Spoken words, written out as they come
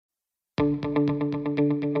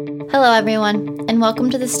Hello, everyone, and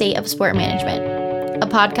welcome to the State of Sport Management, a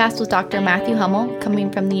podcast with Dr. Matthew Hummel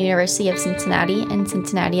coming from the University of Cincinnati in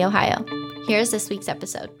Cincinnati, Ohio. Here's this week's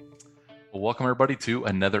episode. Well, welcome everybody to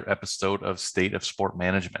another episode of State of Sport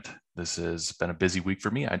Management. This has been a busy week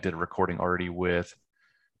for me. I did a recording already with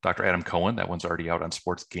Dr. Adam Cohen. That one's already out on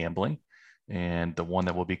sports gambling, and the one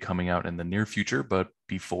that will be coming out in the near future, but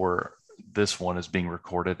before this one is being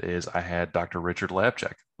recorded, is I had Dr. Richard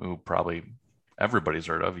Lapchek, who probably everybody's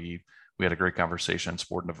heard of. We had a great conversation on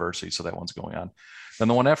sport and diversity, so that one's going on. Then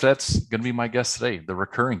the one after that's going to be my guest today, the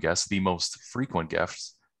recurring guest, the most frequent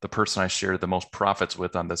guest, the person I share the most profits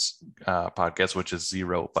with on this podcast, which is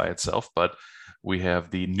zero by itself. But we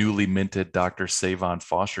have the newly minted Dr. Sayvon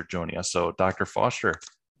Foster joining us. So Dr. Foster,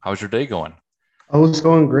 how's your day going? Oh, it's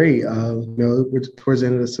going great. We're towards the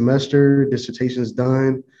end of the semester, dissertation is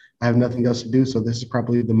done. I have nothing else to do. So this is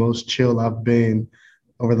probably the most chill I've been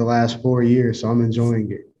over the last 4 years. So I'm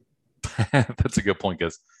enjoying it. That's a good point,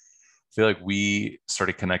 because I feel like we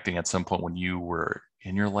started connecting at some point when you were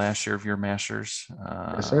in your last year of your master's.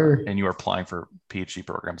 Yes, sir. And you were applying for PhD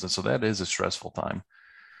programs. And so that is a stressful time.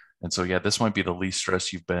 And so, yeah, this might be the least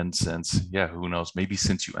stressed you've been since, who knows, maybe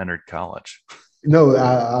since you entered college. No,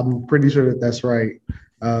 I'm pretty sure that's right.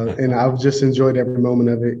 And I've just enjoyed every moment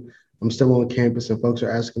of it. I'm still on campus and folks are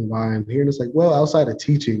asking why I'm here. And it's like, well, outside of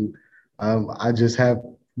teaching, I just have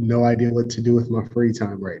no idea what to do with my free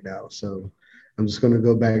time right now. So I'm just going to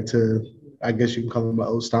go back to, I guess you can call them my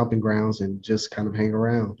old stomping grounds, and just kind of hang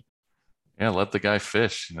around. Yeah, let the guy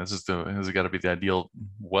fish. This has got to be the ideal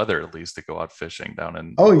weather, at least, to go out fishing down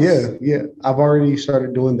in. Oh, yeah. I've already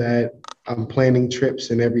started doing that. I'm planning trips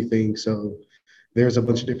and everything. So there's a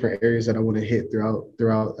bunch of different areas that I want to hit throughout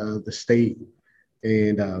the state.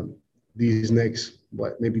 And these next,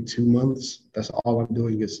 maybe 2 months, that's all I'm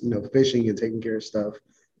doing is, fishing and taking care of stuff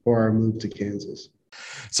before I move to Kansas.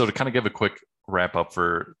 So to kind of give a quick wrap up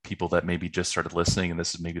for people that maybe just started listening, and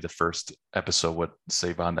this is maybe the first episode with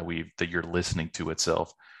Sayvon that you're listening to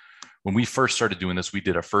itself. When we first started doing this, we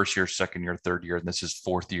did a first year, second year, third year, and this is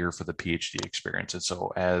fourth year for the PhD experience. And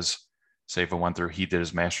so as Sayvon went through, he did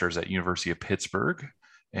his master's at University of Pittsburgh,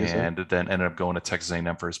 and then ended up going to Texas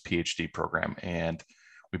A&M for his PhD program. And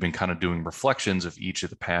we've been kind of doing reflections of each of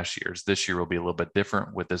the past years. This year will be a little bit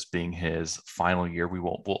different, with this being his final year. We're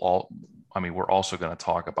also going to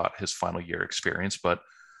talk about his final year experience, but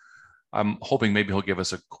I'm hoping maybe he'll give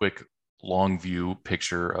us a quick long view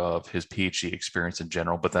picture of his PhD experience in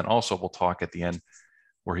general, but then also we'll talk at the end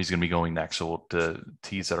where he's going to be going next. So to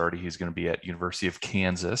tease that already, he's going to be at University of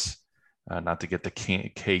Kansas. Not to get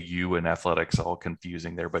the KU and athletics all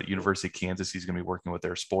confusing there, but University of Kansas, he's going to be working with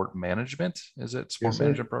their sport management. Is it sport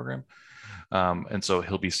management program? And so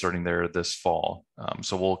he'll be starting there this fall.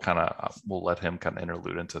 So we'll let him kind of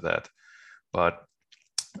interlude into that. But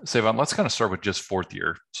Sayvon, let's kind of start with just fourth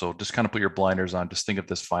year. So just kind of put your blinders on, just think of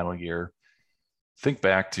this final year. Think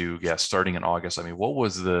back to, starting in August. I mean, what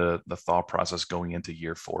was the thought process going into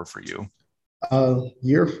year 4 for you?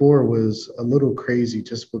 Year 4 was a little crazy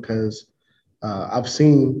just because I've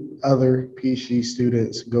seen other PhD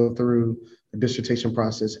students go through the dissertation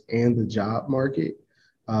process and the job market.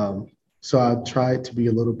 So I tried to be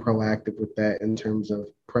a little proactive with that in terms of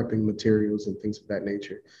prepping materials and things of that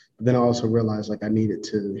nature. But then I also realized I needed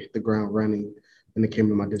to hit the ground running when it came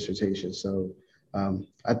to my dissertation. So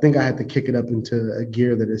I think I had to kick it up into a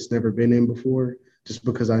gear that it's never been in before, just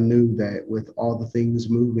because I knew that with all the things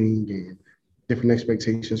moving and different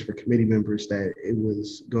expectations for committee members, that it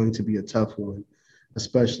was going to be a tough one,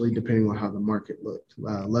 especially depending on how the market looked.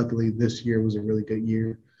 Luckily, this year was a really good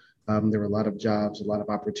year. There were a lot of jobs, a lot of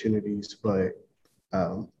opportunities, but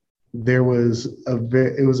it was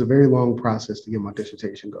a very long process to get my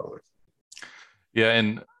dissertation going. Yeah,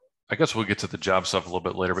 and I guess we'll get to the job stuff a little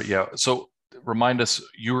bit later, but so remind us,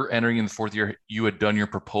 you were entering in the fourth year. You had done your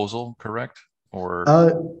proposal, correct?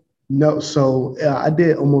 Or no, so I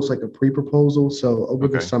did almost like a pre-proposal. So over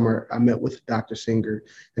the summer, I met with Dr. Singer,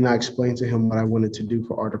 and I explained to him what I wanted to do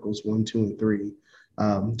for Articles 1, 2, and 3,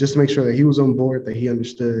 just to make sure that he was on board, that he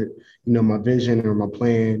understood, my vision or my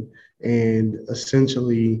plan. And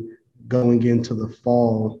essentially going into the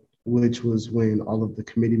fall, which was when all of the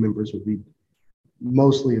committee members would be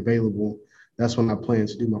mostly available, that's when I planned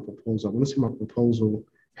to do my proposal. I want to say my proposal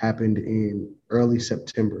happened in early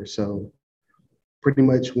September. So pretty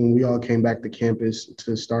much when we all came back to campus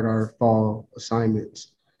to start our fall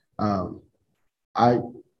assignments, I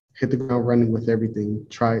hit the ground running with everything,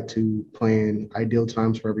 tried to plan ideal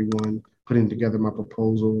times for everyone, putting together my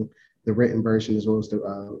proposal, the written version, as well as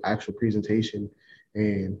the actual presentation,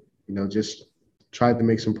 and, just tried to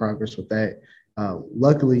make some progress with that.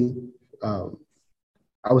 Luckily,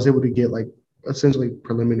 I was able to get like essentially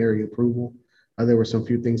preliminary approval. There were some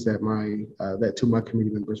few things that that two of my committee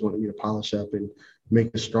members wanted me to polish up and make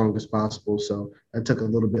as strong as possible. So that took a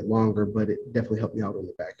little bit longer, but it definitely helped me out on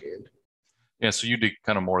the back end. Yeah, so you did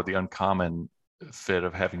kind of more of the uncommon fit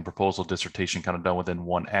of having proposal dissertation kind of done within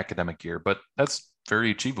one academic year, but that's very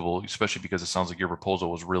achievable, especially because it sounds like your proposal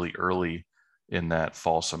was really early in that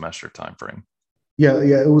fall semester timeframe. Yeah,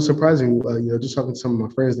 it was surprising. Just talking to some of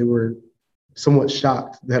my friends, they were somewhat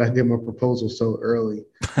shocked that I did my proposal so early.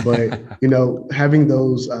 But having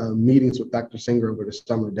those meetings with Dr. Singer over the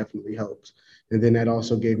summer definitely helped. And then that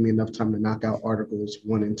also gave me enough time to knock out articles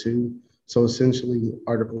 1 and 2. So essentially,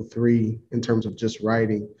 Article 3, in terms of just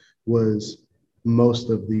writing, was most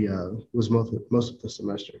of the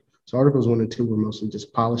semester. So Articles 1 and 2 were mostly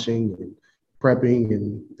just polishing and prepping,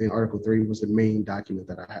 and then Article 3 was the main document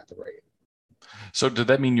that I had to write. So did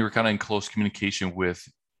that mean you were kind of in close communication with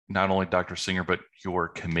not only Dr. Singer, but your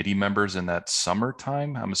committee members in that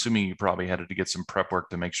summertime? I'm assuming you probably had to get some prep work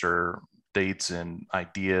to make sure dates and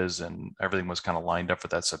ideas and everything was kind of lined up for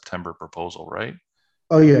that September proposal, right?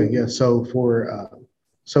 Oh yeah. So for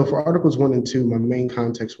Articles 1 and 2, my main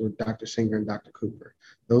contacts were Dr. Singer and Dr. Cooper.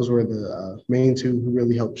 Those were the main two who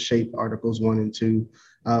really helped shape Articles 1 and 2.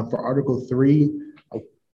 For Article 3,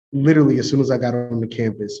 literally as soon as I got on the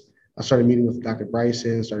campus, I started meeting with Dr.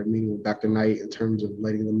 Bryson, started meeting with Dr. Knight in terms of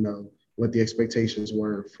letting them know what the expectations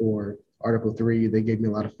were for Article 3. They gave me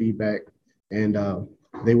a lot of feedback, and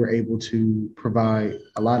they were able to provide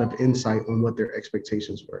a lot of insight on what their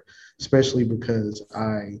expectations were, especially because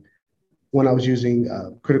when I was using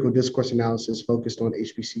critical discourse analysis focused on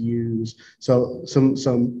HBCUs, so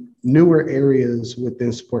some newer areas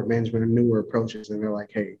within support management or newer approaches, and they're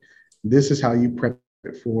like, hey, this is how you prep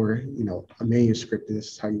it for a manuscript, and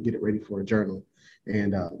this is how you get it ready for a journal.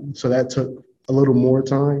 And so that took a little more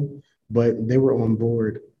time, but they were on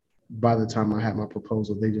board by the time I had my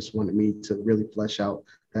proposal. They just wanted me to really flesh out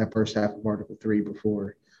that first half of Article 3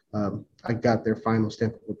 before I got their final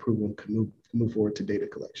stamp of approval and could move forward to data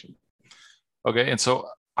collection. Okay, and so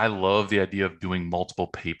I love the idea of doing multiple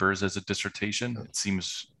papers as a dissertation. It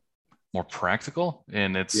seems more practical,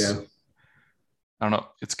 and Yeah. I don't know.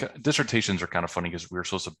 Dissertations are kind of funny because we were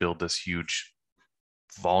supposed to build this huge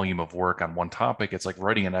volume of work on one topic. It's like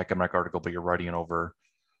writing an academic article, but you're writing it over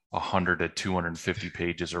 100 to 250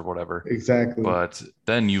 pages or whatever. Exactly. But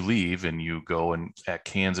then you leave and you go and at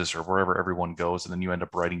Kansas or wherever everyone goes, and then you end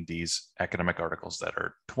up writing these academic articles that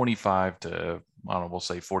are 25 to, I don't know, we'll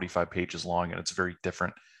say 45 pages long, and it's very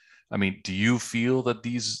different. I mean, do you feel that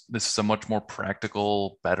this is a much more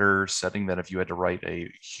practical, better setting than if you had to write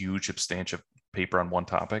a huge, substantive paper on one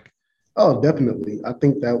topic? Oh, definitely. I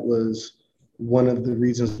think that was one of the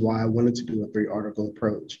reasons why I wanted to do a 3-article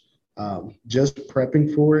approach. Just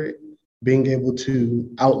prepping for it, being able to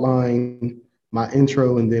outline my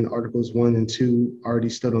intro, and then Articles 1 and 2 already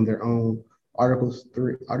stood on their own. Article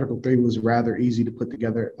 3 was rather easy to put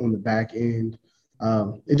together on the back end.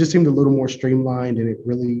 It just seemed a little more streamlined, and it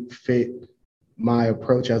really fit my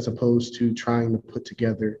approach as opposed to trying to put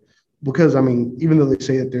together. Because, I mean, even though they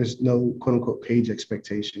say that there's no quote unquote page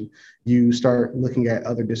expectation, you start looking at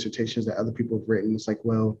other dissertations that other people have written. It's like,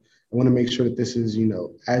 well, I want to make sure that this is,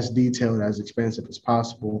 as detailed, as expansive as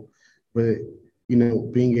possible. But,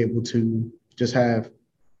 being able to just have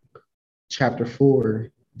chapter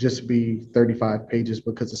 4 just be 35 pages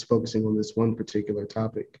because it's focusing on this one particular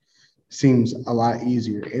topic seems a lot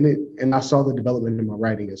easier. And I saw the development in my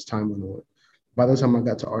writing as time went on. By the time I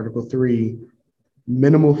got to Article 3,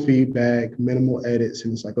 minimal feedback, minimal edits,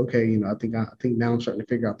 and it's like, okay, I think now I'm starting to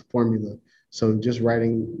figure out the formula. So just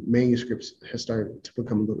writing manuscripts has started to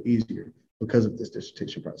become a little easier because of this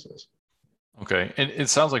dissertation process. Okay, and it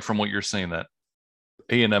sounds like from what you're saying that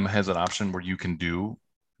A&M has an option where you can do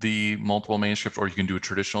the multiple manuscripts, or you can do a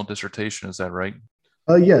traditional dissertation. Is that right?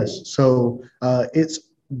 Yes. So it's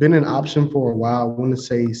been an option for a while. I want to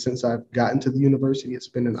say since I've gotten to the university, it's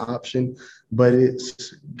been an option, but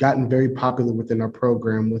it's gotten very popular within our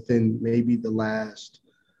program within maybe the last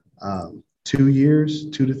 2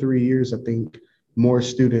 to 3 years. I think more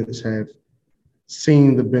students have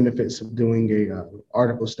seen the benefits of doing a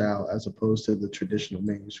article style as opposed to the traditional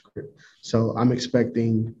manuscript. So I'm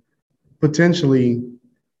expecting potentially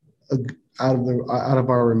out of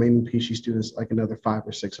our remaining PhD students, like another 5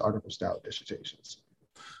 or 6 article style dissertations.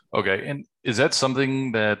 Okay. And is that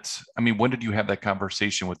something that, I mean, when did you have that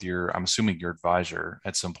conversation with I'm assuming your advisor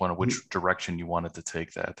at some point, of which direction you wanted to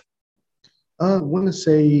take that? I want to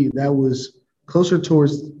say that was closer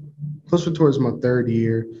towards my 3rd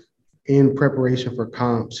year. In preparation for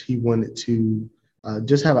comps, he wanted to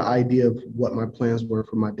just have an idea of what my plans were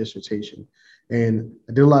for my dissertation. And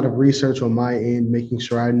I did a lot of research on my end, making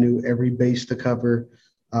sure I knew every base to cover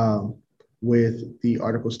um, with the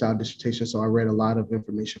article style dissertation. So I read a lot of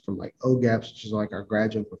information from like OGAPS, which is like our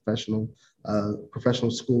graduate professional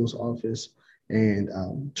schools office,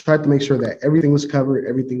 and tried to make sure that everything was covered,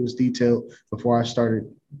 everything was detailed before I started,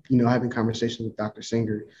 having conversations with Dr.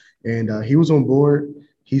 Singer. And he was on board.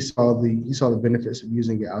 He saw the benefits of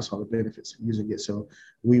using it. I saw the benefits of using it. So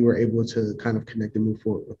we were able to kind of connect and move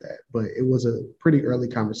forward with that. But it was a pretty early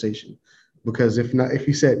conversation, because if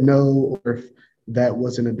you said no, or if that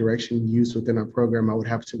wasn't a direction used within our program, I would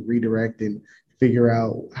have to redirect and figure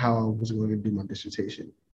out how I was going to do my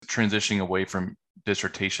dissertation. Transitioning away from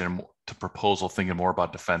dissertation to proposal, thinking more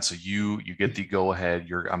about defense. So you get the go ahead.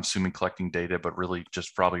 I'm assuming collecting data, but really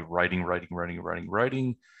just probably writing.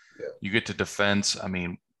 Yeah. You get to defense.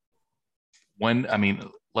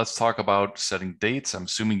 Let's talk about setting dates. I'm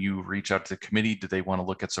assuming you reach out to the committee. Did they want to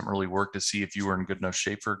look at some early work to see if you were in good enough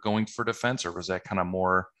shape for going for defense, or was that kind of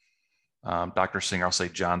more Dr. Singer? I'll say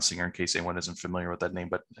John Singer in case anyone isn't familiar with that name,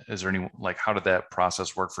 but is there any, how did that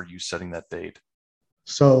process work for you setting that date?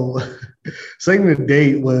 So setting the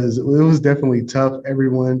date was definitely tough.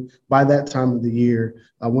 Everyone, by that time of the year,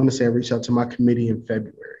 I want to say I reached out to my committee in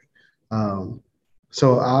February.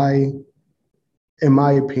 So in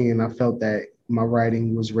my opinion, I felt that my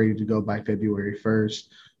writing was ready to go by February 1st.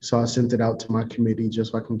 So I sent it out to my committee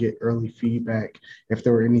just so I can get early feedback if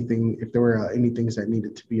there were any things that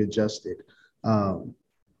needed to be adjusted.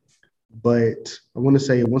 But I want to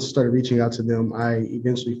say once I started reaching out to them, I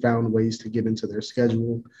eventually found ways to get into their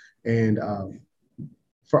schedule. And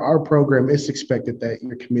for our program, it's expected that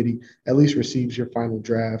your committee at least receives your final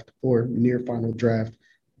draft or near final draft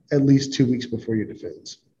at least 2 weeks before your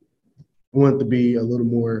defense. I wanted to be a little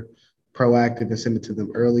more proactive and send it to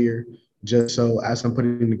them earlier, just so as I'm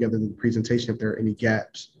putting together the presentation, if there are any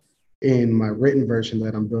gaps in my written version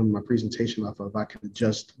that I'm building my presentation off of, I can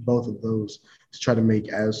adjust both of those to try to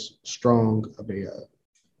make as strong of a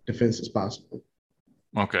defense as possible.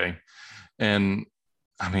 Okay. And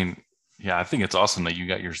I think it's awesome that you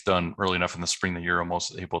got yours done early enough in the spring that you're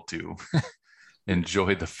almost able to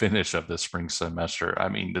enjoy the finish of the spring semester.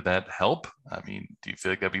 Did that help? Do you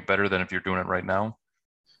feel like that'd be better than if you're doing it right now?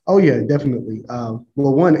 Oh yeah, definitely.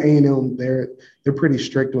 Well, one, A&M, they're pretty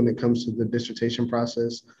strict when it comes to the dissertation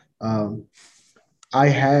process. I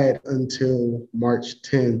had until March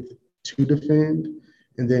 10th to defend,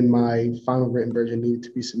 and then my final written version needed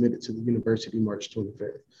to be submitted to the university March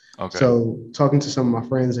 25th. Okay. So talking to some of my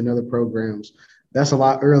friends in other programs, that's a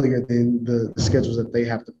lot earlier than the schedules that they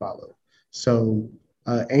have to follow. So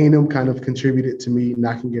A&M kind of contributed to me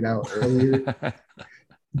knocking it out earlier.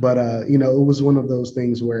 But, it was one of those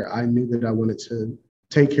things where I knew that I wanted to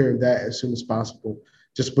take care of that as soon as possible,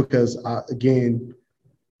 just because, again,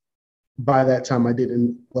 by the time I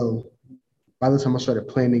started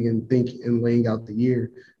planning and thinking and laying out the year,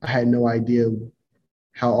 I had no idea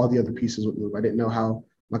how all the other pieces would move. I didn't know how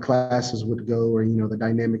my classes would go, or, the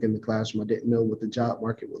dynamic in the classroom. I didn't know what the job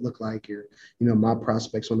market would look like, or, my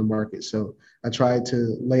prospects on the market. So I tried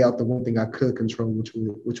to lay out the one thing I could control,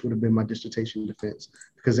 which would have been my dissertation defense,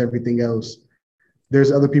 because everything else, there's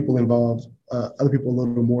other people involved, other people a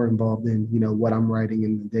little more involved in, what I'm writing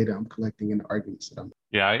and the data I'm collecting and the arguments that I'm.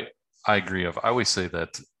 Yeah, I agree. I always say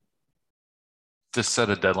that just set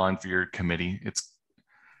a deadline for your committee.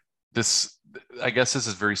 I guess this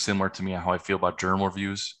is very similar to me how I feel about journal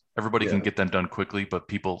reviews. Everybody can get them done quickly, but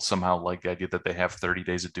people somehow like the idea that they have 30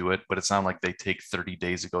 days to do it. But it's not like they take 30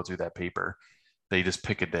 days to go through that paper. They just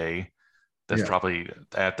pick a day that's probably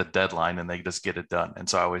at the deadline and they just get it done. And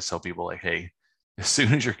so I always tell people hey, as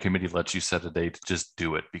soon as your committee lets you set a date, just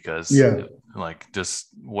do it, because just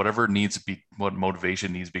whatever what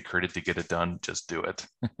motivation needs to be created to get it done, just do it.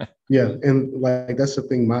 Yeah. And that's the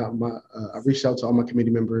thing. I reached out to all my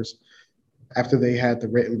committee members after they had the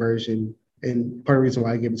written version. And part of the reason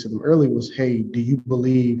why I gave it to them early was, hey, do you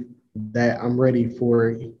believe that I'm ready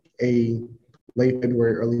for a late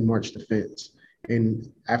February, early March defense?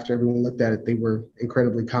 And after everyone looked at it, they were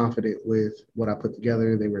incredibly confident with what I put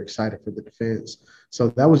together. They were excited for the defense. So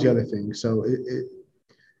that was the other thing. So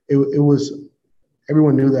it was,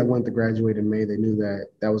 everyone knew that I wanted to graduate in May. They knew that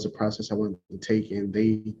that was a process I wanted to take, and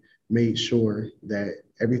they made sure that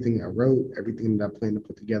everything I wrote, everything that I planned to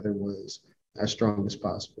put together was as strong as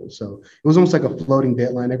possible. So it was almost like a floating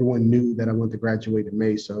deadline. Everyone knew that I wanted to graduate in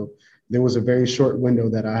May. So there was a very short window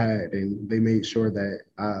that I had, and they made sure that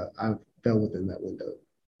I fell within that window.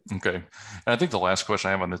 Okay. And I think the last question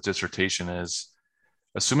I have on this dissertation is,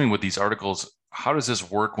 assuming with these articles, how does this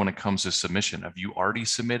work when it comes to submission? Have you already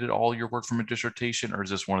submitted all your work from a dissertation, or is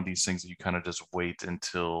this one of these things that you kind of just wait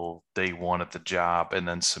until day one at the job and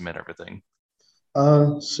then submit everything?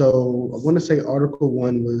 So I want to say Article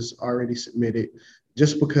 1 was already submitted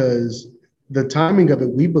just because the timing of it,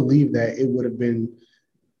 we believe that it would have been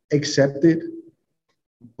accepted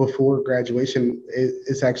before graduation.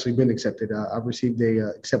 It's actually been accepted. I've received a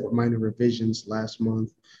accept with minor revisions last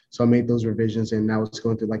month. So I made those revisions and now it's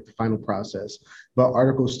going through like the final process. But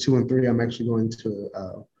Articles 2 and 3, I'm actually going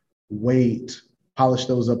to wait, polish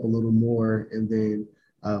those up a little more, and then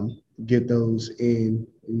get those in,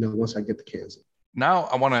 once I get the Kansas. Now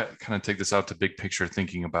I want to kind of take this out to big picture,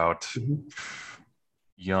 thinking about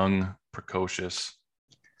young, precocious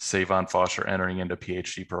Sayvon Foster entering into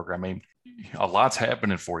PhD program. I mean, a lot's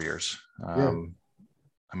happened in 4 years. Yeah.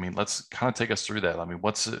 I mean, let's kind of take us through that. I mean,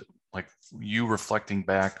 what's it like, you reflecting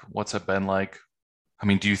back? What's it been like? I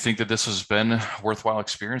mean, do you think that this has been a worthwhile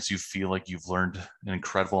experience? Do you feel like you've learned an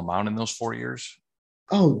incredible amount in those 4 years?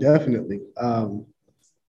 Oh, definitely.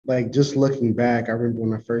 Like just looking back, I remember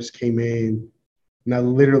when I first came in and I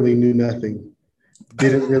literally knew nothing.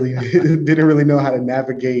 Didn't really didn't really know how to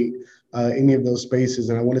navigate any of those spaces.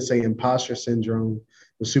 And I want to say imposter syndrome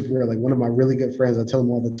was super real. Like one of my really good friends, I tell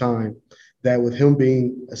him all the time that with him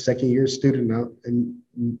being a second year student now, and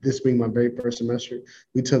this being my very first semester,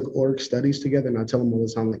 we took org studies together. And I tell him all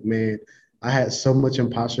the time, like, man, I had so much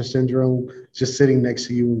imposter syndrome just sitting next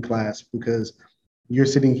to you in class because you're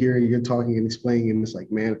sitting here and you're talking and explaining, and it's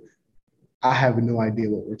like, man, I have no idea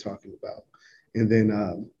what we're talking about. And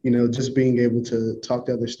then, just being able to talk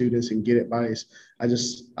to other students and get advice,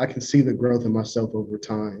 I can see the growth in myself over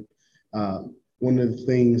time. One of the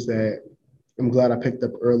things that I'm glad I picked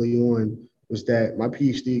up early on was that my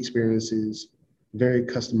PhD experience is very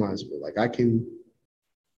customizable. Like I can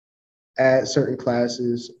add certain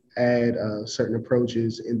classes, add certain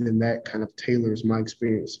approaches, and then that kind of tailors my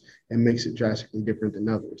experience and makes it drastically different than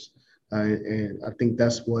others. And I think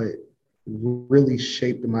that's what really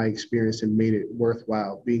shaped my experience and made it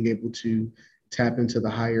worthwhile, being able to tap into the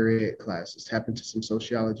higher ed classes, tap into some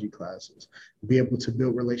sociology classes, be able to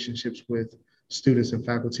build relationships with students and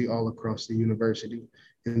faculty all across the university.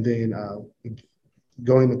 And then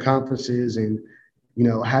going to conferences and,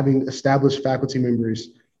 having established faculty members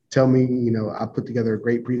tell me, I put together a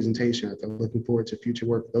great presentation. I'm looking forward to future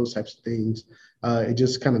work, those types of things. It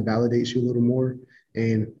just kind of validates you a little more.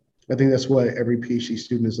 And I think that's what every PhD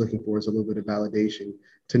student is looking for, is a little bit of validation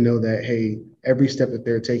to know that, hey, every step that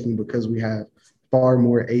they're taking, because we have far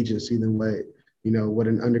more agency than what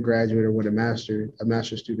an undergraduate or what a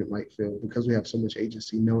master student might feel, because we have so much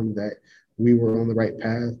agency, knowing that we were on the right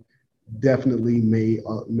path definitely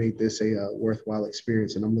made this a worthwhile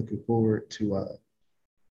experience. And I'm looking forward to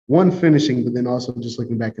one, finishing, but then also just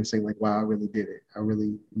looking back and saying like, wow, I really did it. I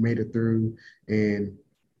really made it through. And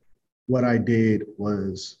what I did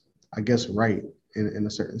was, I guess, right in a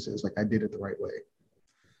certain sense. Like I did it the right way.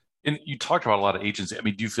 And you talked about a lot of agency. I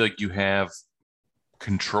mean, do you feel like you have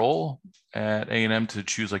control at A&M to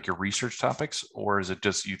choose like your research topics, or is it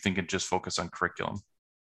just you think it just focus on curriculum?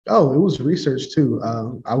 Oh, it was research too.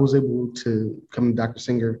 I was able to come to Dr.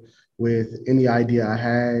 Singer with any idea I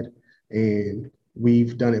had, and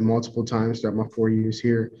we've done it multiple times throughout my 4 years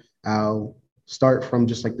here. I'll start from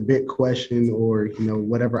just like the big question or,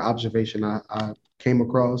 whatever observation I came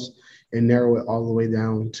across, and narrow it all the way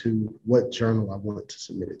down to what journal I wanted to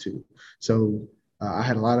submit it to. So I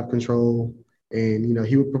had a lot of control, and,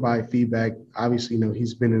 he would provide feedback. Obviously,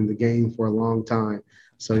 he's been in the game for a long time.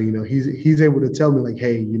 So, he's able to tell me like,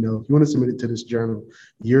 hey, if you want to submit it to this journal,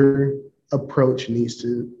 your approach needs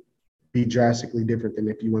to be drastically different than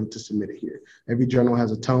if you wanted to submit it here. Every journal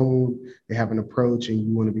has a tone, they have an approach, and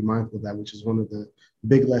you want to be mindful of that, which is one of the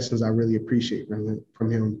big lessons I really appreciate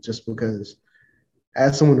from him, just because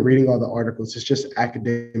as someone reading all the articles, it's just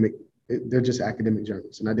academic. They're just academic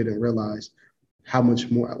journals. And I didn't realize how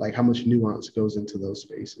much nuance goes into those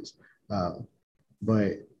spaces.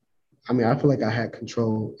 But I mean, I feel like I had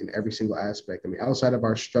control in every single aspect. I mean, outside of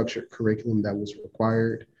our structured curriculum that was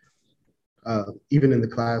required, even in the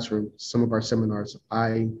classroom, some of our seminars,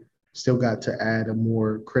 I still got to add a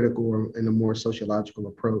more critical and a more sociological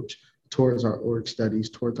approach towards our org studies,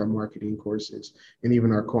 towards our marketing courses, and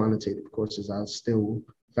even our quantitative courses. I still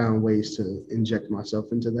found ways to inject myself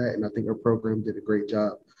into that. And I think our program did a great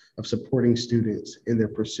job of supporting students in their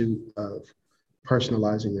pursuit of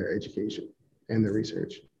personalizing their education and their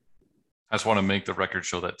research. I just want to make the record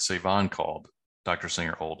show that Sayvon called Dr.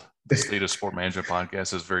 Singer old. The State of Sport Management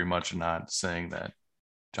podcast is very much not saying that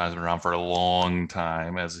John's been around for a long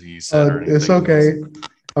time, as he said. It's okay.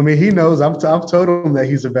 I mean, he knows. I've told him that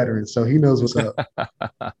he's a veteran, so he knows what's up.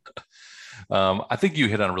 I think you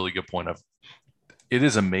hit on a really good point of it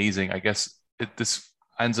is amazing. I guess this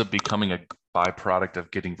ends up becoming a byproduct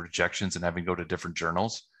of getting rejections and having to go to different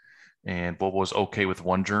journals. And what was okay with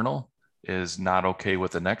one journal is not okay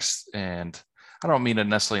with the next. And I don't mean it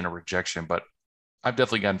necessarily in a rejection, but I've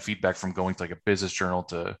definitely gotten feedback from going to like a business journal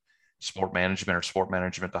to sport management or sport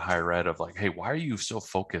management to higher ed of like, hey, why are you so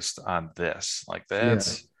focused on this? Like Yeah,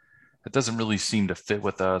 that doesn't really seem to fit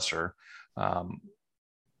with us, or um,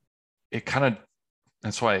 it kind of,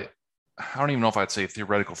 that's why I don't even know if I'd say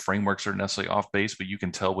theoretical frameworks are necessarily off base, but you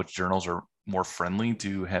can tell which journals are more friendly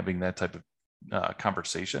to having that type of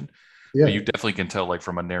conversation. But yeah, you definitely can tell, like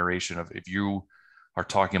from a narration of if you are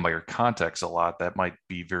talking about your context a lot, that might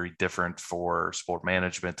be very different for sport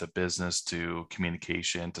management to business to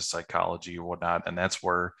communication to psychology or whatnot. And that's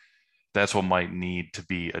what might need to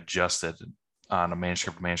be adjusted on a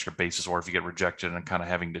manuscript basis, or if you get rejected and kind of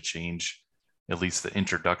having to change at least the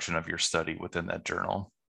introduction of your study within that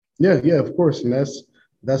journal. yeah. Of course, and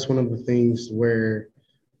that's one of the things where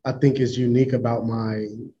I think is unique about my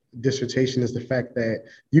dissertation is the fact that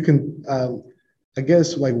you can, I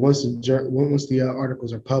guess, like once the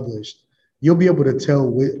articles are published, you'll be able to tell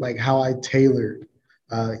like how I tailored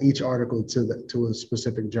each article to a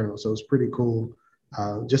specific journal. So it's pretty cool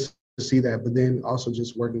just to see that. But then also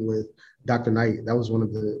just working with Dr. Knight, that was one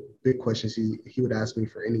of the big questions he would ask me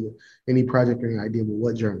for any project or any idea, but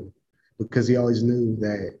what journal? Because he always knew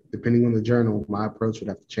that depending on the journal, my approach would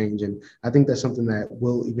have to change. And I think that's something that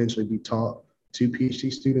will eventually be taught to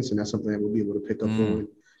PhD students, and that's something that we'll be able to pick up Mm,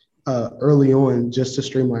 on early on just to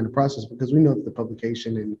streamline the process because we know that the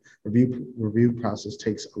publication and review process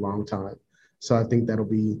takes a long time. So I think that'll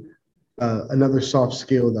be another soft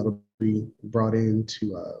skill that'll be brought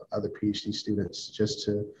into other PhD students just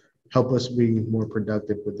to help us be more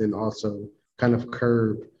productive, but then also kind of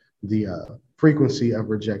curb the frequency of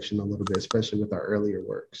rejection a little bit, especially with our earlier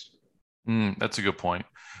works. that's a good point.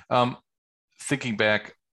 Um, Thinking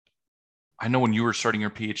back, I know when you were starting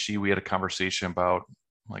your PhD, we had a conversation about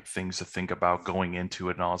like things to think about going into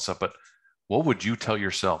it and all that stuff. But what would you tell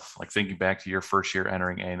yourself, like thinking back to your first year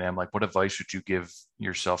entering A&M, like what advice would you give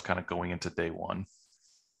yourself kind of going into day one?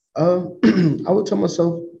 I would tell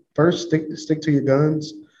myself first stick to your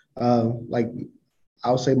guns. Like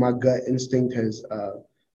I'll say my gut instinct has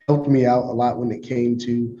helped me out a lot when it came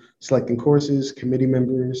to selecting courses, committee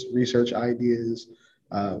members, research ideas,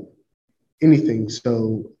 uh, anything.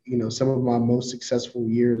 So, some of my most successful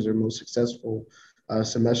years or most successful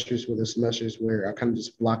semesters were the semesters where I kind of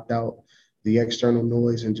just blocked out the external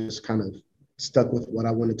noise and just kind of stuck with what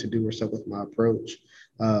I wanted to do or stuck with my approach.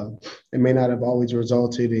 Uh, it may not have always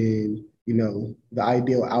resulted in, the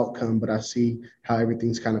ideal outcome, but I see how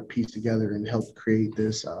everything's kind of pieced together and helped create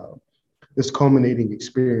this culminating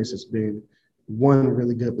experience that's been one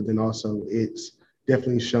really good, but then also it's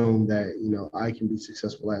definitely shown that I can be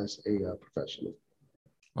successful as a professional.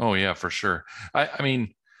 Oh yeah, for sure. I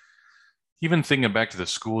mean, even thinking back to the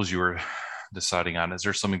schools you were deciding on, is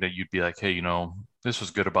there something that you'd be like, hey, this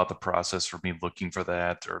was good about the process for me looking for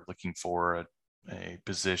that or looking for a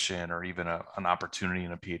position or even an opportunity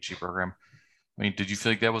in a PhD program? I mean, did you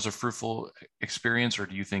feel like that was a fruitful experience, or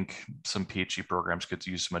do you think some PhD programs could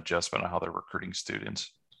use some adjustment on how they're recruiting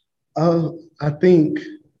students? Uh, I think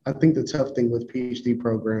I think the tough thing with PhD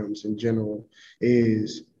programs in general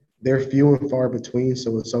is they're few and far between.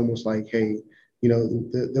 So it's almost like, hey,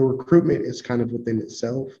 the recruitment is kind of within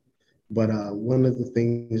itself. But one of the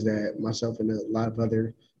things that myself and a lot of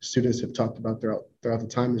other students have talked about throughout the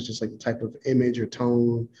time is just like the type of image or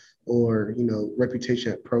tone or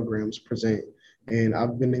reputation that programs present. And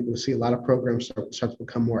I've been able to see a lot of programs start to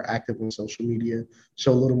become more active on social media,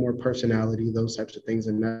 show a little more personality, those types of things,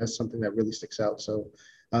 and that's something that really sticks out. So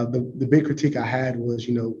the big critique I had was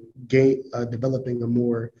developing a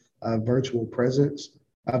more virtual presence.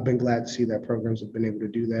 I've been glad to see that programs have been able to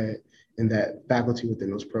do that and that faculty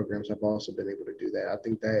within those programs have also been able to do that. I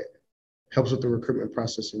think that helps with the recruitment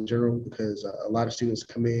process in general because a lot of students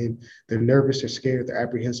come in, they're nervous, they're scared, they're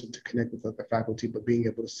apprehensive to connect with other faculty, but being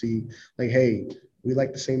able to see like, hey, we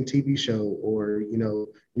like the same TV show, or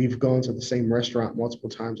we've gone to the same restaurant multiple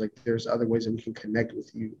times. Like, there's other ways that we can connect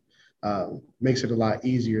with you. Makes it a lot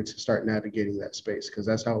easier to start navigating that space because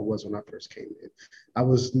that's how it was when I first came in. I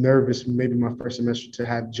was nervous, maybe my first semester, to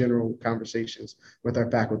have general conversations with our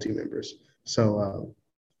faculty members. So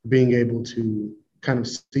being able to kind of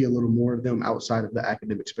see a little more of them outside of the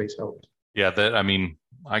academic space helped. Yeah, that I mean,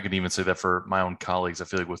 I can even say that for my own colleagues. I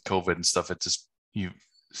feel like with COVID and stuff, it just you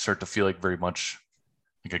start to feel like very much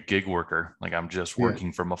like a gig worker. Like I'm just Yeah,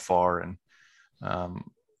 working from afar, and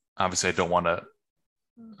um, obviously I don't want to,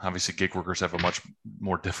 obviously gig workers have a much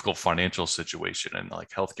more difficult financial situation and like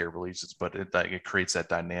healthcare releases, but it creates that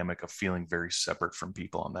dynamic of feeling very separate from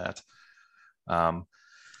people on that. Um,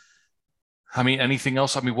 I mean, anything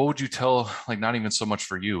else? I mean, what would you tell, like, not even so much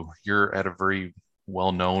for you, you're at a very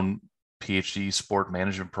well-known PhD sport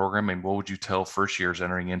management program. I mean, what would you tell first years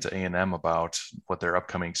entering into A&M about what their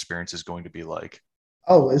upcoming experience is going to be like?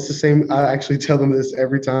 Oh, it's the same. I actually tell them this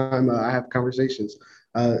every time I have conversations.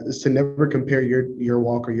 Is to never compare your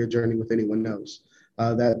walk or your journey with anyone else.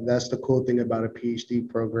 That's the cool thing about a PhD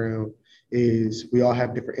program is we all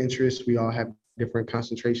have different interests. We all have different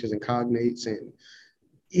concentrations and cognates, and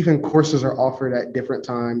even courses are offered at different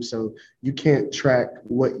times. So you can't track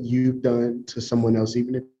what you've done to someone else,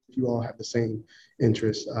 even if you all have the same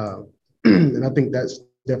interests. And I think that's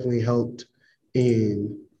definitely helped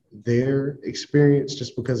in their experience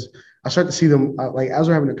just because I start to see them like as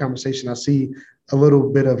we're having a conversation, I see a little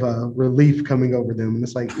bit of relief coming over them. And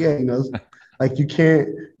it's like, yeah, like you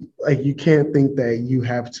can't think that you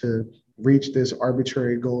have to reach this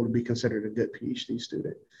arbitrary goal to be considered a good PhD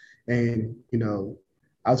student. And,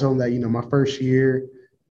 I told them that, my first year,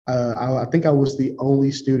 I think I was the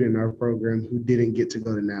only student in our program who didn't get to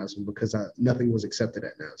go to NASM because nothing was accepted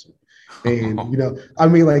at NASM. And, I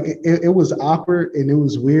mean, like it was awkward and it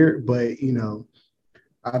was weird, but,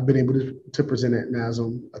 I've been able to present at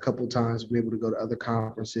NASM a couple of times, been able to go to other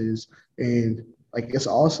conferences, and like it's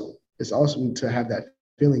awesome. It's awesome to have that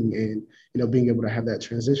feeling and being able to have that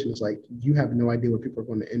transition. It's like you have no idea where people are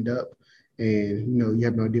going to end up, and you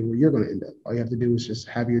have no idea where you're going to end up. All you have to do is just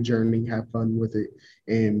have your journey, have fun with it,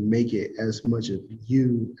 and make it as much of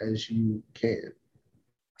you as you can.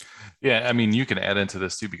 Yeah, I mean, you can add into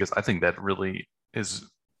this too, because I think that really is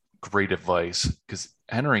great advice. Because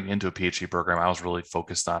entering into a PhD program, I was really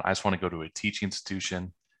focused on, I just want to go to a teaching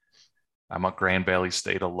institution. I'm a Grand Valley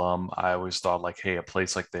State alum. I always thought like, hey, a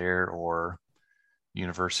place like there or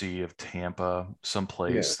University of Tampa, Yeah.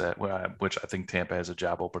 someplace that, which I think Tampa has a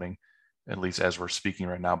job opening, at least as we're speaking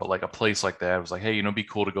right now. But like a place like that, it was like, hey, it'd be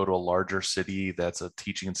cool to go to a larger city that's a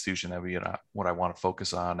teaching institution. That would be what I want to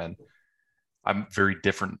focus on. And I'm very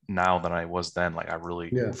different now than I was then. Like I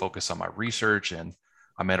really Yeah. focus on my research and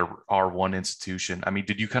I'm at a R1 institution. I mean,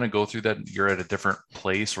 did you kind of go through that? You're at a different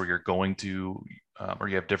place where you're going to, or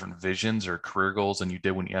you have different visions or career goals than you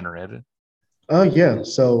did when you entered it? Yeah.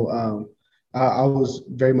 So I was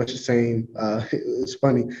very much the same. It's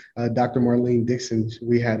funny. Dr. Marlene Dixon,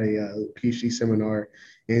 we had a PhD seminar,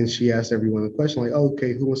 and she asked everyone a question like, oh,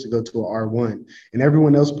 "Okay, who wants to go to a R1?" And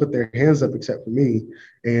everyone else put their hands up except for me.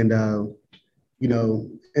 And and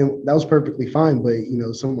that was perfectly fine.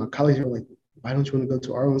 But some of my colleagues were like, "Why don't you want to go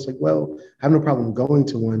to R1?" It's like, well, I have no problem going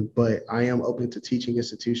to one, but I am open to teaching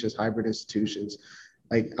institutions, hybrid institutions.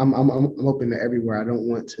 Like I'm open to everywhere. I don't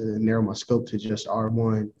want to narrow my scope to just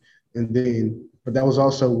R1. And then, but that was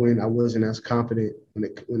also when I wasn't as confident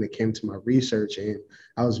when it came to my research, and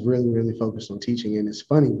I was really focused on teaching. And it's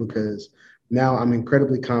funny because now I'm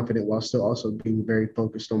incredibly confident while still also being very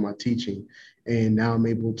focused on my teaching. And now I'm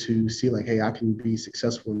able to see like, hey, I can be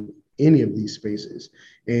successful in any of these spaces.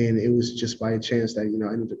 And it was just by a chance that I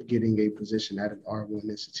ended up getting a position at an R1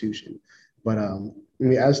 institution. But I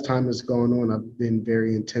mean, as time has gone on, I've been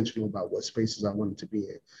very intentional about what spaces I wanted to be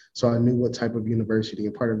in. So I knew what type of university,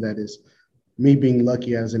 and part of that is me being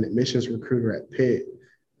lucky as an admissions recruiter at Pitt.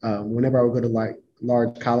 Whenever I would go to like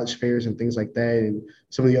large college fairs and things like that, and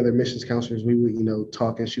some of the other admissions counselors, we would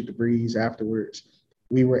talk and shoot the breeze afterwards.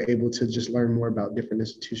 We were able to just learn more about different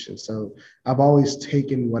institutions. So I've always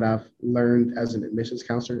taken what I've learned as an admissions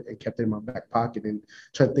counselor and kept it in my back pocket and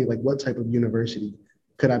try to think like what type of university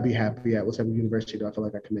could I be happy at? What type of university do I feel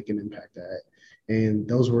like I can make an impact at? And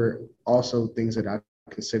those were also things that I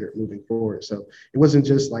considered moving forward. So it wasn't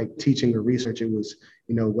just like teaching or research. It was,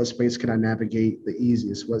 what space can I navigate the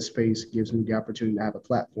easiest? What space gives me the opportunity to have a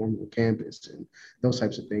platform or campus and those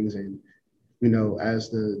types of things. And,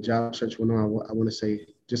 as the job search went on, I want to say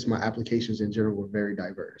just my applications in general were very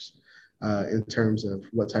diverse in terms of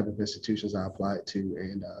what type of institutions I applied to.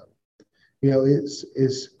 And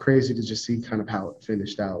it's crazy to just see kind of how it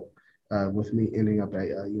finished out with me ending up at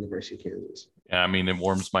University of Kansas. Yeah, I mean, it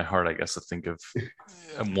warms my heart, I guess, to think of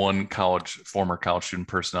one former college student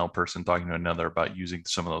personnel person talking to another about using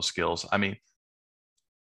some of those skills. I mean,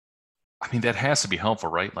 that has to be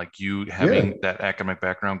helpful, right? Like you Yeah. having that academic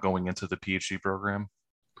background going into the PhD program.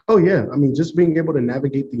 Oh, yeah. I mean, just being able to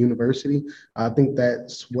navigate the university, I think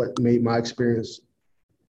that's what made my experience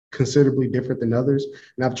considerably different than others.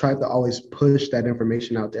 And I've tried to always push that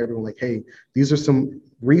information out to everyone like, hey, these are some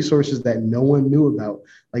resources that no one knew about.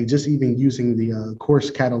 Like just even using the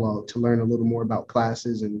course catalog to learn a little more about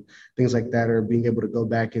classes and things like that, or being able to go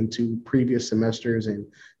back into previous semesters and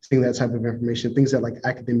seeing that type of information, things that like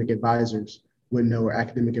academic advisors would know, or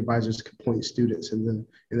academic advisors could point students in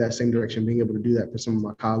that same direction, being able to do that for some of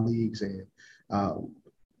my colleagues and,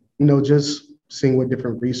 just seeing what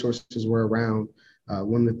different resources were around.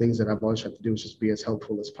 One of the things that I've always tried to do is just be as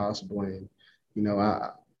helpful as possible. And,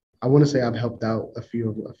 I want to say I've helped out a few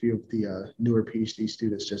of the newer PhD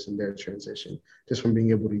students just in their transition, just from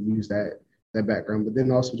being able to use that background. But then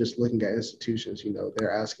also just looking at institutions,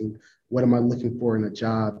 they're asking, what am I looking for in a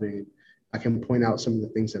job? And I can point out some of the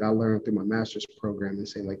things that I learned through my master's program and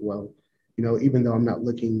say like, well, even though I'm not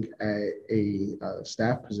looking at a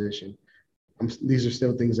staff position, these are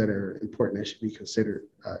still things that are important that should be considered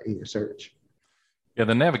in your search. Yeah,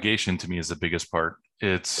 the navigation to me is the biggest part.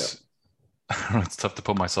 It's, Yep. I don't know, it's tough to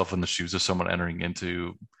put myself in the shoes of someone entering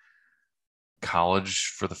into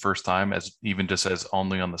college for the first time, as even just as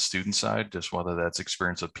only on the student side, just whether that's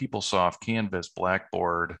experience with PeopleSoft, Canvas,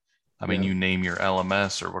 Blackboard. I mean, Yeah. you name your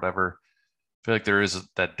LMS or whatever. I feel like there is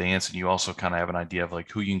that dance, and you also kind of have an idea of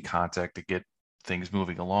like who you can contact to get things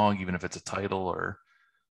moving along, even if it's a title or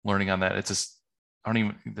learning on that. It's just, I don't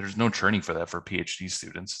even, there's no training for that for PhD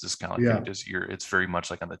students. It's just kind of like, Yeah. it's very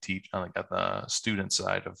much like on the student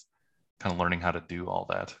side of kind of learning how to do all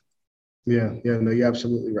that. Yeah. Yeah. No, you're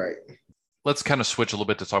absolutely right. Let's kind of switch a little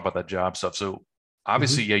bit to talk about that job stuff. So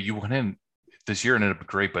obviously, Mm-hmm. yeah, you went in this year and it ended up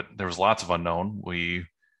great, but there was lots of unknown. We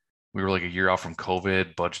were like a year out from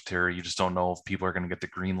COVID, budgetary. You just don't know if people are going to get the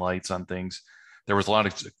green lights on things. There was a lot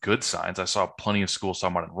of good signs. I saw plenty of schools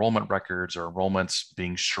talking about enrollment records or enrollments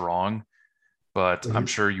being strong, but I'm Mm-hmm.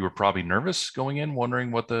 sure you were probably nervous going in,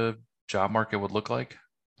 wondering what the job market would look like.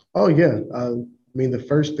 Oh yeah. I mean, the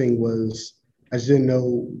first thing was I just didn't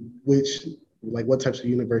know what types of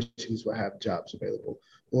universities would have jobs available,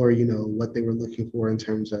 or what they were looking for in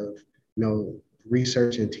terms of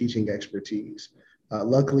research and teaching expertise.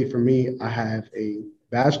 Luckily for me, I have a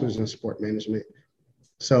bachelor's in sport management,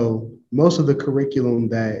 so most of the curriculum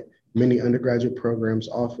that many undergraduate programs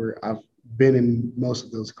offer, I've been in most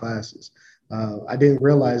of those classes. I didn't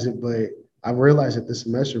realize it, but I realized it this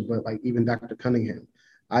semester. But like even Dr. Cunningham,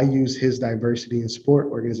 I use his diversity in sport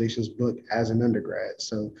organizations book as an undergrad.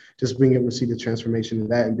 So just being able to see the transformation in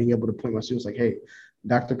that and being able to point my students like, hey,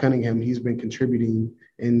 Dr. Cunningham, he's been contributing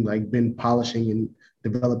and like been polishing and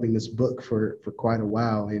developing this book for quite a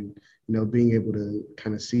while. And being able to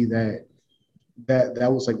kind of see that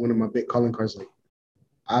was like one of my big calling cards. Like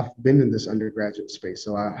I've been in this undergraduate space,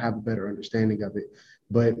 so I have a better understanding of it.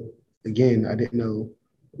 But again, I didn't know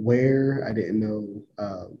where, I didn't know,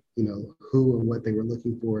 who or what they were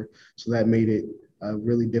looking for. So that made it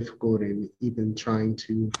really difficult, and even trying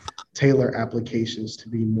to tailor applications to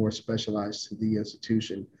be more specialized to the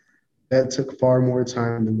institution. That took far more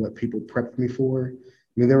time than what people prepped me for.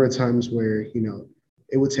 I mean, there were times where,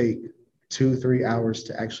 it would take 2, 3 hours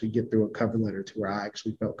to actually get through a cover letter to where I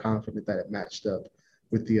actually felt confident that it matched up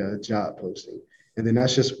with the job posting. And then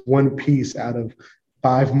that's just one piece out of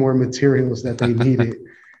 5 more materials that they needed.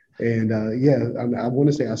 And I want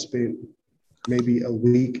to say I spent maybe a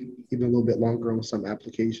week, even a little bit longer on some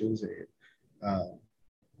applications. And uh,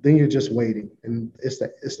 then you're just waiting. And it's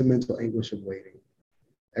the mental anguish of waiting.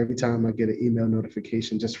 Every time I get an email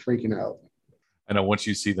notification, just freaking out. I know once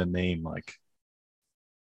you see the name like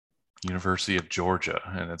University of Georgia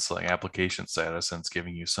and it's like application status and it's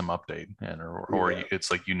giving you some update and Yeah. it's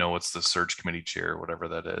like it's the search committee chair, whatever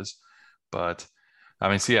that is. But I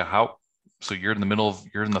mean, so yeah, so you're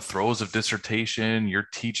you're in the throes of dissertation, you're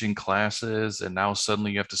teaching classes, and now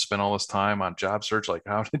suddenly you have to spend all this time on job search. Like,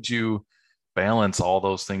 how did you balance all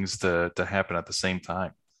those things to happen at the same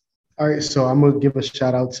time? All right, so I'm gonna give a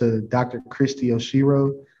shout out to Dr. Christy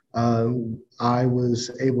Oshiro. I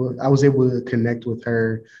was able to connect with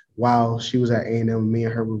her while she was at A&M. Me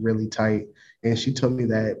and her were really tight, and she told me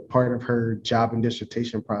that part of her job and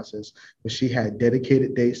dissertation process was she had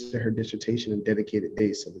dedicated dates to her dissertation and dedicated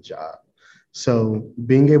days to the job. So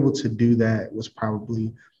being able to do that was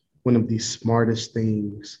probably one of the smartest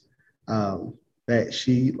things um, that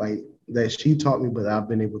she taught me, but I've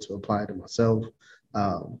been able to apply to myself.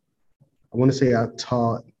 Um, I want to say I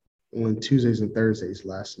taught on Tuesdays and Thursdays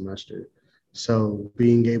last semester. So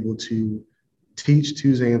being able to teach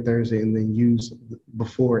Tuesday and Thursday and then use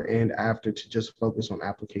before and after to just focus on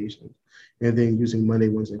applications, and then using Monday,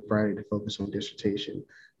 Wednesday, Friday to focus on dissertation.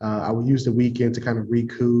 I would use the weekend to kind of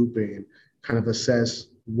recoup and kind of assess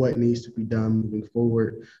what needs to be done moving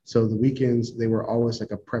forward. So the weekends, they were always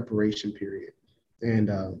like a preparation period. And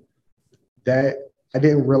that I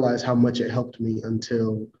didn't realize how much it helped me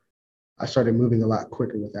until I started moving a lot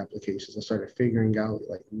quicker with applications. I started figuring out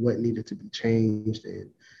like what needed to be changed and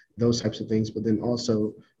those types of things. But then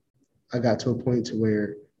also I got to a point to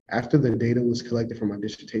where after the data was collected for my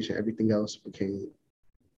dissertation, everything else became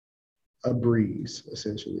a breeze,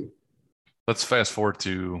 essentially. Let's fast forward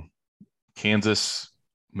to Kansas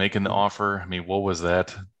making the offer. I mean, what was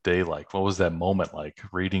that day like? What was that moment like,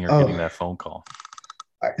 reading or getting that phone call?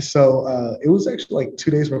 So it was actually like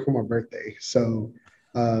 2 days before my birthday. So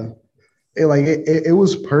it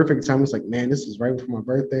was perfect time. It's like, man, this is right before my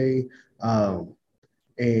birthday.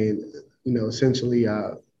 And essentially,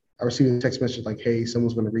 I received a text message like, hey,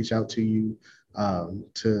 someone's going to reach out to you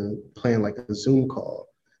to plan like a Zoom call.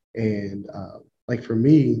 And like for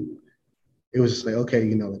me, it was just like,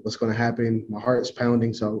 okay, like what's going to happen? My heart's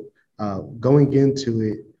pounding. So going into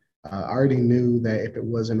it, I already knew that if it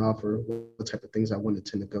was an offer, what type of things I wanted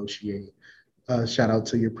to negotiate. Shout out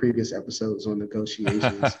to your previous episodes on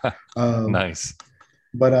negotiations. Nice.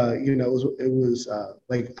 But it was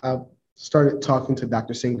like I started talking to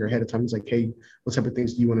Dr. Singer ahead of time. He's like, "Hey, what type of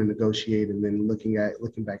things do you want to negotiate?" And then looking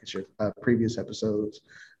back at your previous episodes,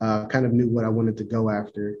 kind of knew what I wanted to go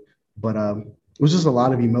after. But it was just a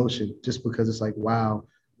lot of emotion, just because it's like, wow,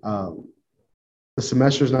 the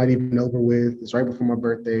semester's not even over with. It's right before my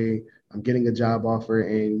birthday. I'm getting a job offer,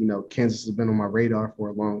 and Kansas has been on my radar for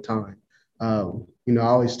a long time. I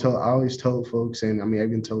always told folks, and I mean, I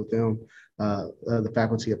even told them, the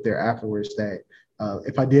faculty up there afterwards, that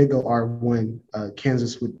if I did go R1,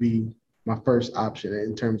 Kansas would be my first option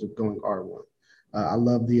in terms of going R1. I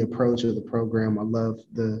love the approach of the program. I love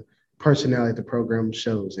the personality the program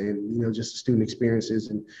shows, and just the student experiences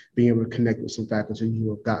and being able to connect with some faculty who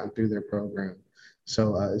have gotten through their program.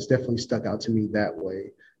 So it's definitely stuck out to me that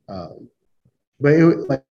way.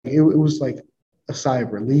 But it was like a sigh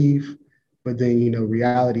of relief. But then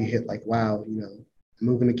reality hit, like, wow,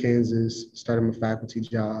 moving to Kansas, starting my faculty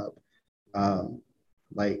job,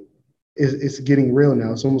 like it's getting real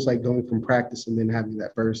now. It's almost like going from practice and then having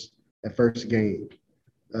that first game.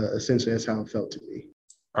 Essentially, that's how it felt to me.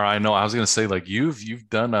 Or I know I was gonna say, like, you've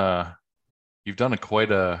done a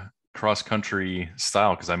quite a cross country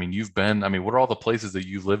style, because I mean what are all the places that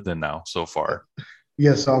you've lived in now so far?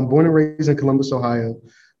 Yeah, so I'm born and raised in Columbus, Ohio.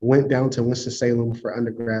 Went down to Winston-Salem for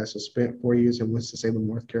undergrad, so spent 4 years in Winston-Salem,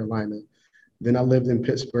 North Carolina. Then I lived in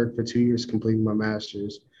Pittsburgh for 2 years, completing my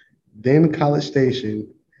master's. Then College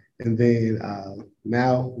Station, and then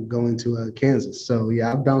now going to Kansas. So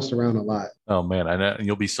yeah, I've bounced around a lot. Oh man, and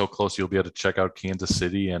you'll be so close. You'll be able to check out Kansas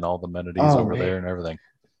City and all the amenities Oh over man, there and everything.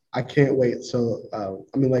 I can't wait. So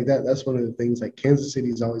I mean, like that's one of the things. Like Kansas City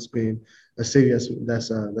has always been a city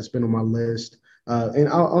that's been on my list. And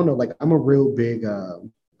I don't know, like I'm a really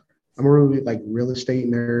like real estate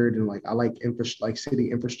nerd, and like I like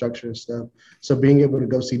city infrastructure and stuff. So being able to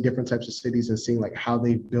go see different types of cities and seeing like how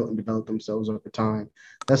they've built and developed themselves over time,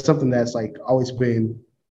 that's something that's like always been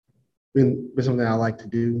something I like to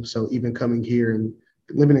do. So even coming here and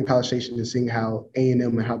living in College Station and seeing how A&M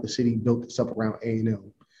and how the city built itself around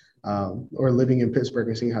A&M, or living in Pittsburgh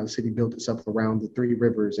and seeing how the city built itself around the Three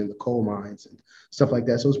Rivers and the coal mines and stuff like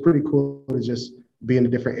that. So it's pretty cool to just be in a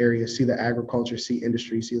different area, see the agriculture, see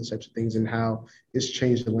industry, see those types of things, and how it's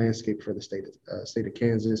changed the landscape for the state of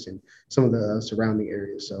Kansas and some of the surrounding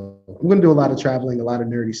areas. So I'm going to do a lot of traveling, a lot of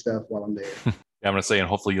nerdy stuff while I'm there. Yeah, I'm gonna say, and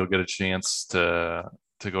hopefully you'll get a chance to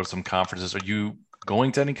go to some conferences. Are you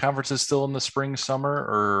going to any conferences still in the spring, summer,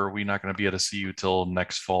 or are we not going to be able to see you till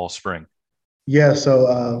next fall, spring? Yeah,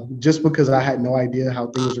 so just because I had no idea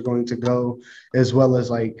how things are going to go, as well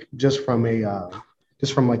as like just from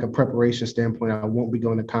like a preparation standpoint, I won't be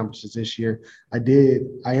going to conferences this year. I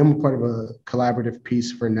am a part of a collaborative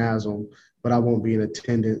piece for NASM, but I won't be in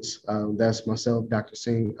attendance. That's myself, Dr.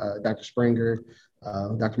 Singh, Dr. Springer,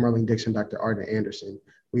 Dr. Marlene Dixon, Dr. Arden Anderson.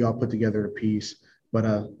 We all put together a piece. But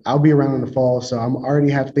I'll be around in the fall, so I'm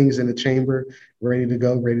already have things in the chamber, ready to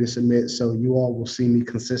go, ready to submit. So you all will see me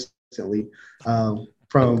consistently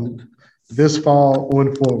from this fall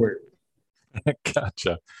on forward.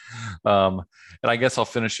 Gotcha. And I guess I'll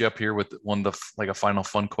finish you up here with one of like a final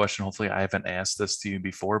fun question. Hopefully, I haven't asked this to you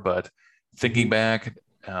before, but thinking Mhm. back,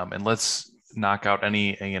 and let's knock out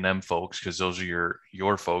any A&M folks because those are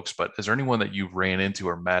your folks. But is there anyone that you ran into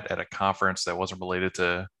or met at a conference that wasn't related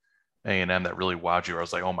to A&M that really wowed you? Or I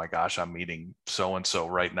was like, oh my gosh, I'm meeting so and so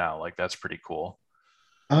right now. Like that's pretty cool.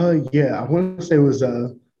 Yeah, I want to say it was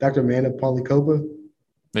Dr. Amanda Polikopa.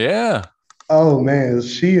 Yeah. Oh man,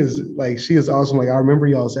 she is awesome. Like I remember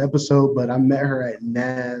y'all's episode, but I met her at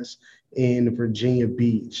NAS in Virginia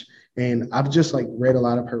Beach. And I've just like read a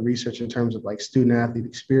lot of her research in terms of like student athlete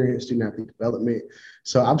experience, student athlete development.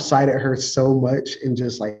 So I've cited her so much in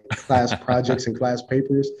just like class projects and class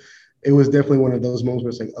papers. It was definitely one of those moments where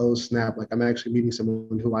it's like, oh snap, like I'm actually meeting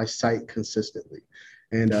someone who I cite consistently.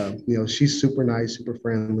 And she's super nice, super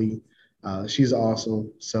friendly. She's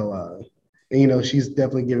awesome. And she's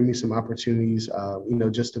definitely given me some opportunities,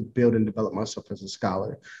 just to build and develop myself as a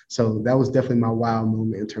scholar. So that was definitely my wow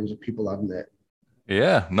moment in terms of people I've met.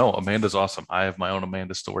 Yeah, no, Amanda's awesome. I have my own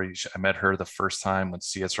Amanda story. I met her the first time when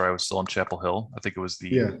CSRI was still in Chapel Hill. I think it was the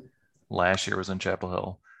Yeah, last year was in Chapel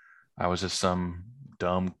Hill. I was just some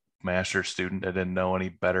dumb master's student that didn't know any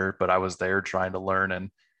better, but I was there trying to learn,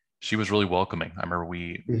 and she was really welcoming. I remember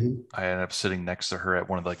hmm I ended up sitting next to her at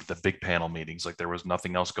one of like the big panel meetings. Like there was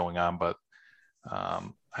nothing else going on, but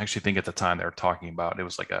I actually think at the time they were talking about it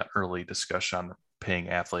was like an early discussion on paying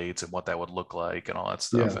athletes and what that would look like and all that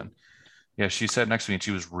stuff. yeah, And yeah, she sat next to me and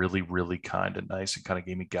she was really, really kind and nice and kind of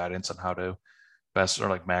gave me guidance on how to best or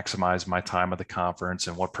like maximize my time at the conference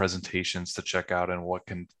and what presentations to check out and what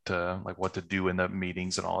to do in the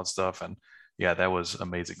meetings and all that stuff. And yeah, that was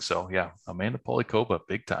amazing. So yeah, Amanda Polikoba,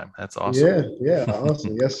 big time. That's awesome. yeah, yeah.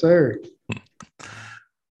 Awesome. Yes, sir.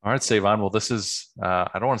 All right, Savon. Well, this is, I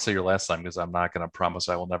don't want to say your last time because I'm not going to promise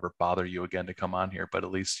I will never bother you again to come on here, but at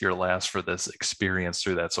least your last for this experience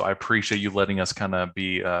through that. So I appreciate you letting us kind of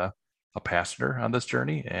be a passenger on this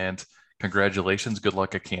journey, and congratulations. Good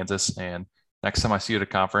luck at Kansas. And next time I see you at a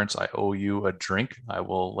conference, I owe you a drink. I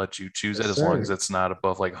will let you choose it Yes, as long as sir. it's not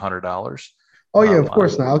above like $100. Oh yeah, Um, of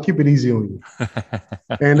course not. I'll keep it easy on you.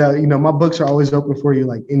 And my books are always open for you.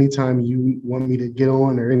 Like anytime you want me to get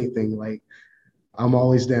on or anything, like I'm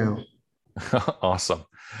always down. Awesome.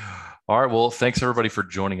 All right. Well, thanks everybody for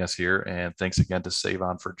joining us here. And thanks again to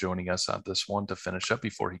Savon for joining us on this one to finish up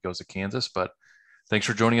before he goes to Kansas. But thanks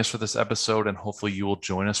for joining us for this episode. And hopefully you will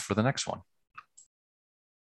join us for the next one.